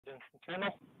engines internal.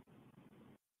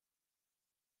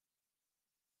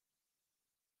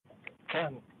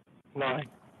 10, 9,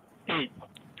 8,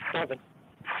 7,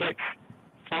 6,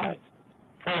 5,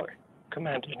 4.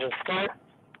 Command engine start.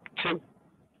 2,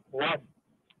 1,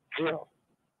 0.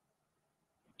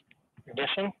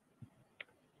 Ignition.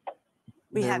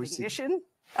 We have ignition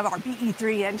of our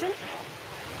BE-3 engine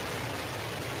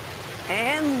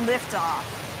and liftoff.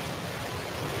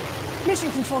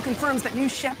 Mission Control confirms that New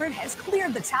Shepard has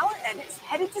cleared the tower and is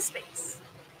headed to space.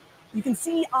 You can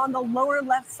see on the lower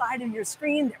left side of your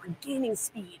screen that we're gaining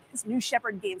speed. As New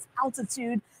Shepard gains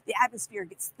altitude, the atmosphere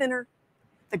gets thinner.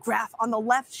 The graph on the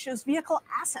left shows vehicle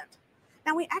ascent.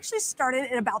 Now, we actually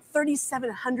started at about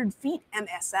 3,700 feet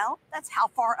MSL. That's how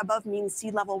far above mean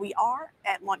sea level we are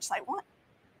at Launch Site 1.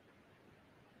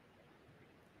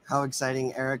 How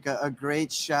exciting, Erica. A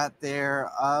great shot there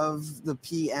of the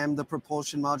PM, the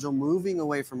propulsion module, moving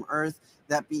away from Earth.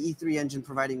 That BE-3 engine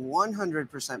providing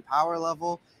 100% power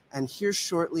level. And here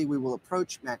shortly, we will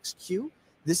approach max Q.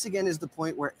 This again is the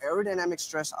point where aerodynamic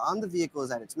stress on the vehicle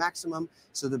is at its maximum.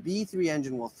 So the BE-3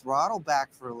 engine will throttle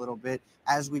back for a little bit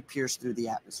as we pierce through the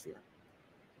atmosphere.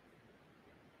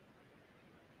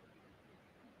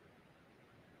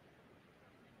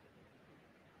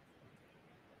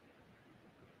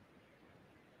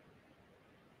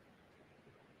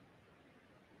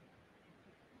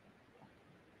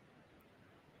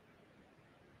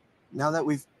 Now that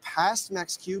we've passed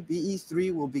max Q,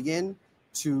 BE-3 will begin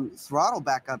to throttle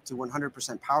back up to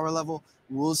 100% power level.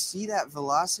 We'll see that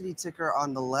velocity ticker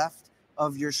on the left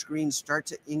of your screen start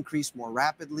to increase more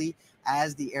rapidly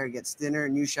as the air gets thinner.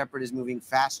 New Shepard is moving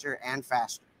faster and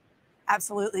faster.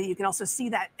 Absolutely. You can also see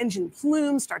that engine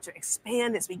plume start to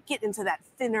expand as we get into that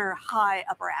thinner, high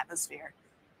upper atmosphere.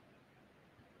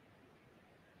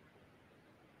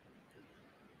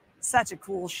 Such a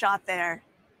cool shot there.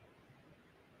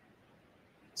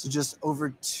 So just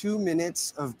over 2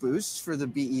 minutes of boost for the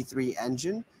BE-3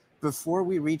 engine before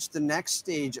we reach the next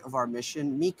stage of our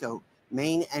mission, MECO,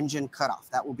 main engine cutoff.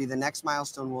 That will be the next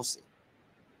milestone we'll see.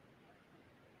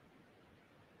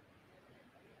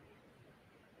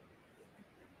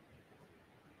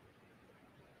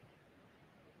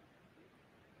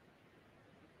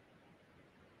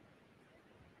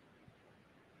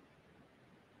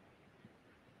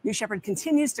 New Shepard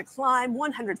continues to climb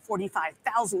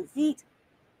 145,000 feet.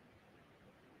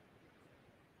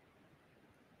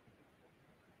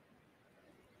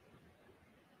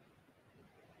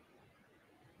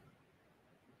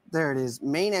 There it is,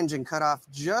 main engine cutoff,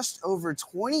 just over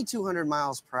 2,200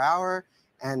 miles per hour,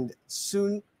 and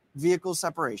soon vehicle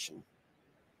separation.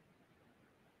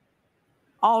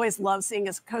 Always love seeing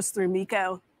us coast through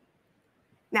MECO.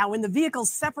 Now, when the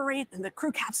vehicles separate and the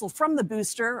crew capsule from the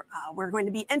booster, we're going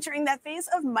to be entering that phase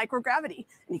of microgravity.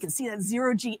 And you can see that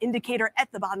 0G indicator at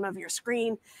the bottom of your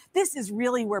screen. This is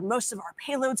really where most of our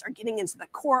payloads are getting into the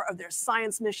core of their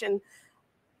science mission.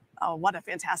 Oh, what a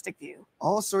fantastic view.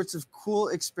 All sorts of cool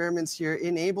experiments here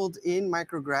enabled in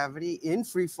microgravity, in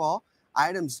free fall.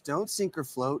 Items don't sink or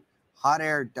float. Hot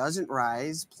air doesn't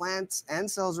rise. Plants and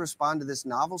cells respond to this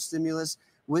novel stimulus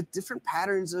with different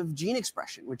patterns of gene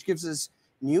expression, which gives us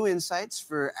new insights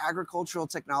for agricultural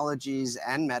technologies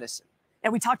and medicine.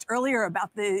 And we talked earlier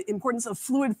about the importance of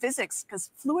fluid physics,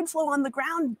 because fluid flow on the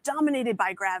ground dominated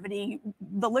by gravity,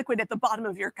 the liquid at the bottom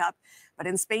of your cup, but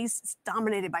in space it's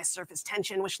dominated by surface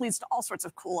tension, which leads to all sorts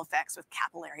of cool effects with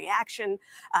capillary action.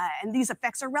 And these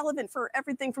effects are relevant for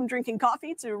everything from drinking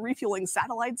coffee to refueling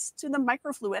satellites to the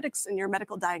microfluidics in your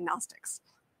medical diagnostics.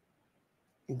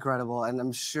 Incredible. And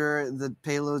I'm sure the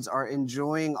payloads are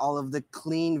enjoying all of the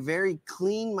clean, very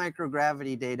clean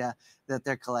microgravity data that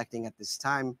they're collecting at this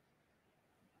time.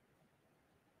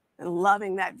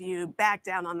 Loving that view back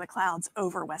down on the clouds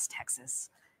over West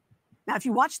Texas. Now, if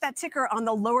you watch that ticker on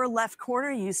the lower left corner,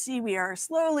 you see we are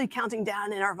slowly counting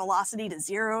down in our velocity to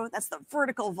 0. That's the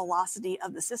vertical velocity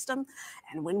of the system.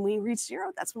 And when we reach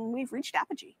 0, that's when we've reached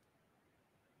apogee.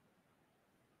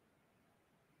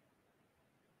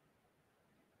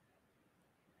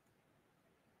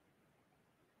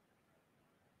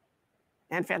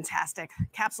 And fantastic.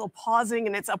 Capsule pausing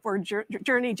in its upward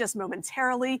journey just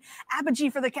momentarily. Apogee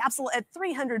for the capsule at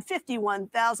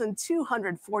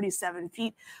 351,247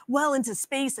 feet, well into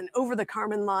space and over the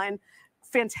Kármán line.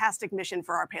 Fantastic mission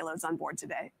for our payloads on board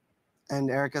today. And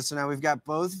Erica, so now we've got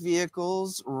both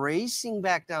vehicles racing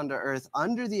back down to Earth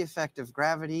under the effect of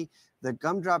gravity. The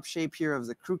gumdrop shape here of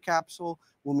the crew capsule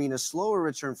will mean a slower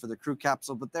return for the crew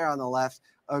capsule, but there on the left,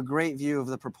 a great view of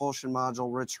the propulsion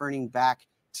module returning back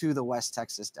to the West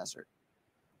Texas desert.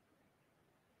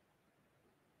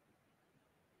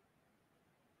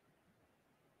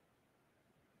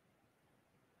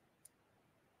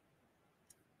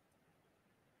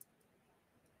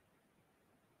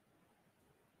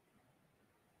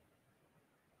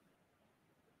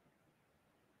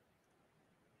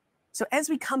 So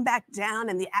as we come back down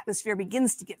and the atmosphere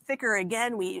begins to get thicker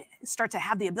again, we start to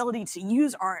have the ability to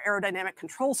use our aerodynamic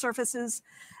control surfaces.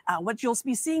 What you'll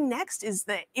be seeing next is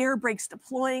the air brakes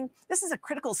deploying. This is a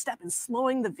critical step in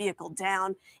slowing the vehicle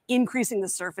down, increasing the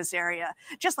surface area,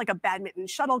 just like a badminton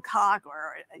shuttlecock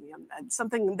or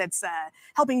something that's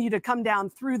helping you to come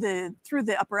down through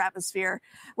the upper atmosphere.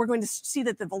 We're going to see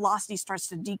that the velocity starts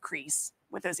to decrease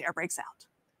with those air brakes out.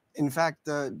 In fact,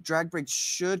 the drag brakes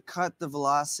should cut the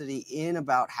velocity in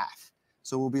about half.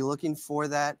 So we'll be looking for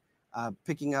that,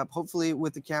 picking up, hopefully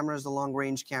with the cameras, the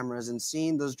long-range cameras, and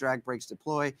seeing those drag brakes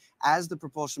deploy as the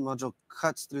propulsion module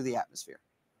cuts through the atmosphere.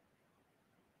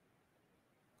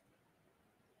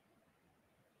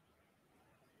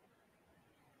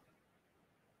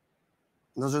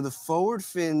 Those are the forward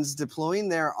fins deploying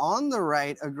there on the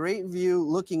right, a great view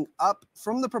looking up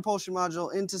from the propulsion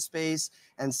module into space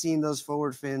and seeing those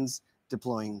forward fins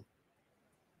deploying.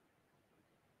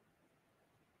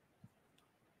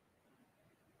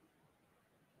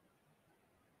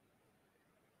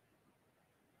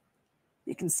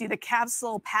 You can see the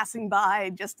capsule passing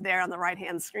by just there on the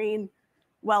right-hand screen,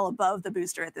 well above the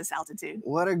booster at this altitude.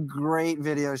 What a great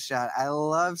video shot. I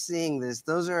love seeing this.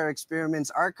 Those are our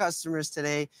experiments, our customers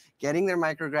today getting their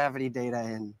microgravity data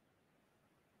in.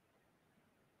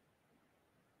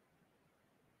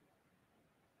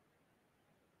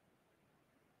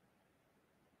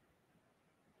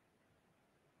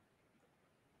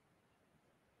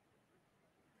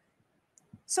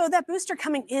 So that booster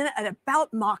coming in at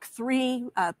about Mach 3,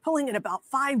 pulling at about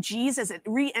 5 Gs as it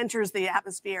re-enters the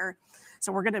atmosphere.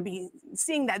 So we're going to be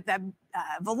seeing that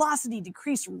velocity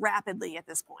decrease rapidly at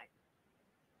this point.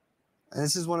 And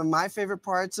this is one of my favorite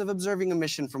parts of observing a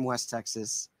mission from West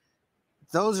Texas.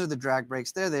 Those are the drag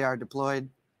brakes. There they are deployed.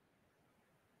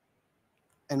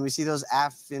 And we see those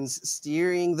aft fins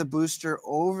steering the booster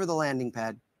over the landing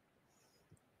pad.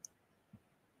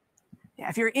 Yeah,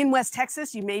 if you're in West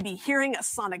Texas, you may be hearing a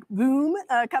sonic boom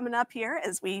coming up here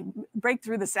as we break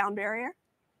through the sound barrier.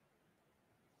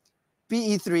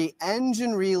 BE3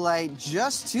 engine relight,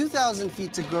 just 2,000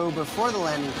 feet to go before the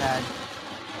landing pad.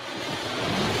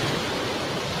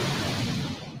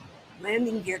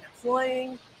 Landing gear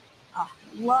deploying. Oh,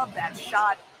 love that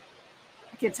shot.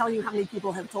 I can't tell you how many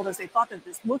people have told us they thought that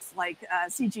this looks like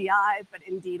CGI, but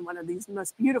indeed one of these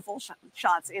most beautiful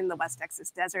shots in the West Texas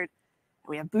desert.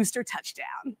 We have booster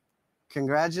touchdown.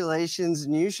 Congratulations,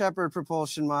 New Shepard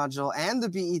propulsion module and the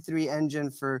BE3 engine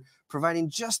for providing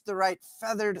just the right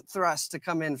feathered thrust to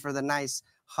come in for the nice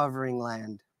hovering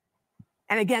land.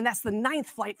 And again, that's the 9th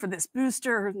flight for this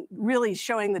booster, really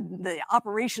showing the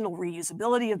operational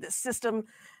reusability of this system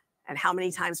and how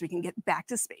many times we can get back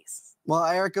to space. Well,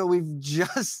 Erica, we've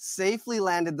just safely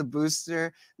landed the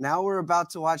booster. Now we're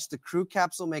about to watch the crew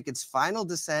capsule make its final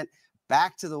descent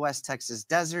back to the West Texas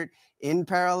desert. In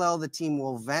parallel, the team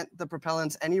will vent the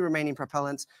propellants, any remaining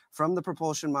propellants, from the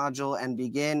propulsion module and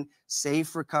begin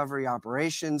safe recovery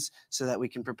operations so that we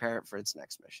can prepare it for its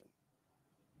next mission.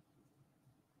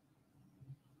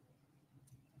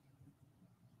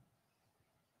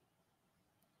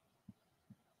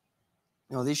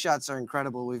 You know, these shots are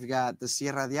incredible. We've got the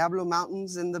Sierra Diablo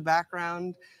Mountains in the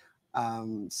background,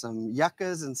 some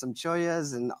yuccas and some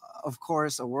choyas, and of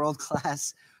course, a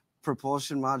world-class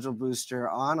propulsion module booster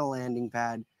on a landing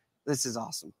pad. This is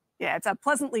awesome. Yeah, it's a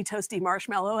pleasantly toasty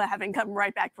marshmallow having come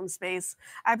right back from space.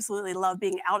 I absolutely love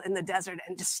being out in the desert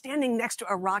and just standing next to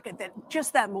a rocket that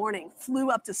just that morning flew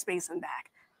up to space and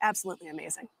back. Absolutely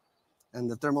amazing.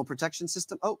 And the thermal protection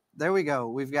system. Oh, there we go.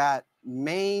 We've got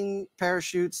main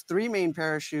parachutes, 3 main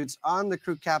parachutes on the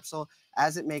crew capsule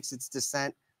as it makes its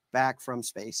descent back from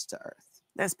space to Earth.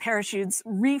 Those parachutes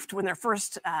reefed when they're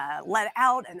first let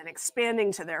out and then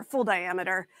expanding to their full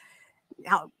diameter.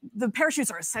 Now, the parachutes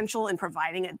are essential in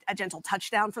providing a gentle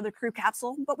touchdown for the crew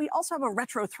capsule, but we also have a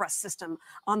retro thrust system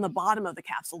on the bottom of the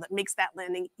capsule that makes that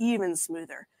landing even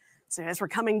smoother. So as we're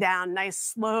coming down, nice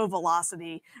slow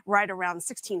velocity, right around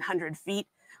 1,600 feet,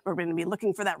 we're going to be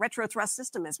looking for that retro thrust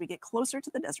system as we get closer to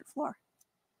the desert floor.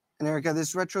 And Erica,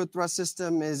 this retro thrust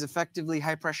system is effectively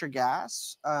high pressure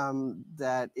gas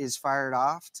that is fired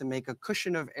off to make a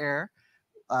cushion of air,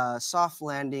 soft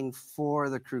landing for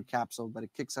the crew capsule, but it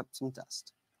kicks up some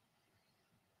dust.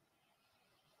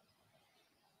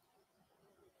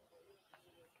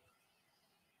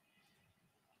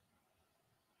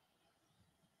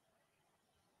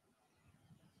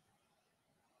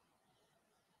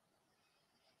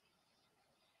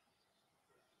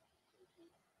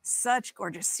 Such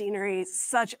gorgeous scenery,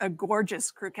 such a gorgeous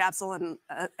crew capsule. And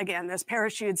again, those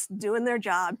parachutes doing their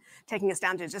job, taking us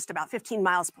down to just about 15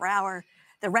 miles per hour.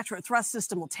 The retro thrust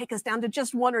system will take us down to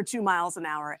just 1 or 2 miles an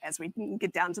hour as we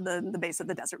get down to the base of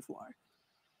the desert floor.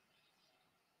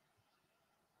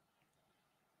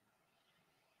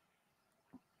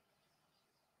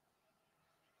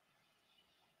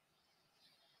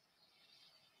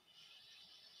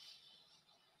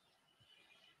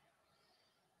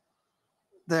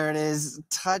 There it is,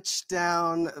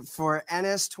 touchdown for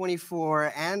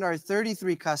NS24 and our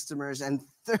 33 customers and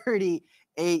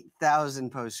 38,000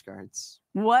 postcards.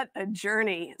 What a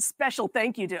journey. Special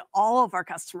thank you to all of our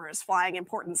customers flying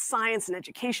important science and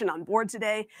education on board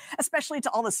today, especially to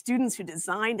all the students who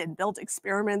designed and built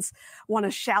experiments. Want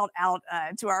to shout out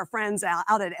to our friends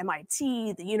out at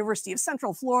MIT, the University of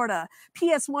Central Florida,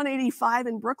 PS 185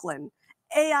 in Brooklyn,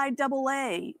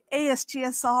 AIAA,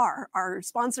 ASGSR, our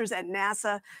sponsors at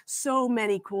NASA. So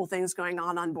many cool things going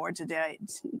on board today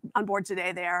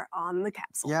there on the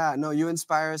capsule. Yeah, no, you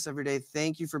inspire us every day.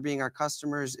 Thank you for being our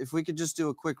customers. If we could just do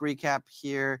a quick recap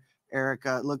here,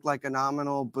 Erica, it looked like a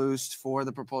nominal boost for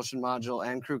the propulsion module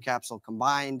and crew capsule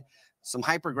combined. Some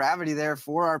hypergravity there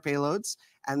for our payloads,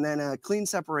 and then a clean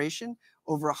separation.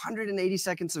 Over 180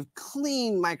 seconds of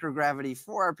clean microgravity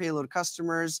for our payload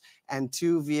customers, and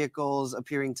 2 vehicles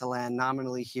appearing to land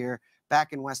nominally here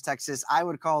back in West Texas. I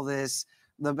would call this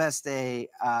the best day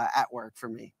at work for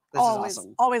me. This is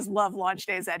awesome. Always love launch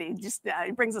days, Eddie. Just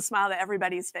it brings a smile to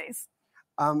everybody's face.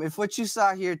 If what you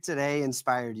saw here today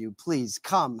inspired you, please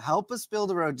come help us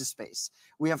build a road to space.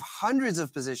 We have hundreds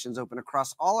of positions open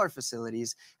across all our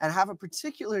facilities and have a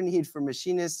particular need for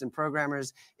machinists and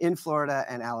programmers in Florida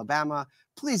and Alabama.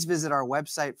 Please visit our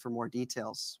website for more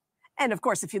details. And of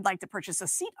course, if you'd like to purchase a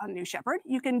seat on New Shepard,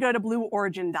 you can go to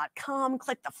blueorigin.com,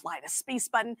 click the Fly to Space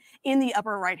button in the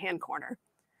upper right-hand corner.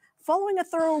 Following a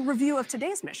thorough review of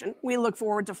today's mission, we look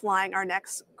forward to flying our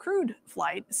next crewed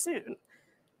flight soon.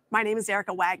 My name is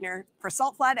Erica Wagner. For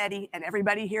Salt Flat Eddie and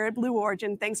everybody here at Blue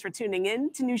Origin, thanks for tuning in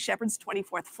to New Shepard's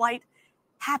 24th flight.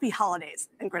 Happy holidays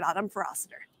and Gradatum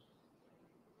Ferociter.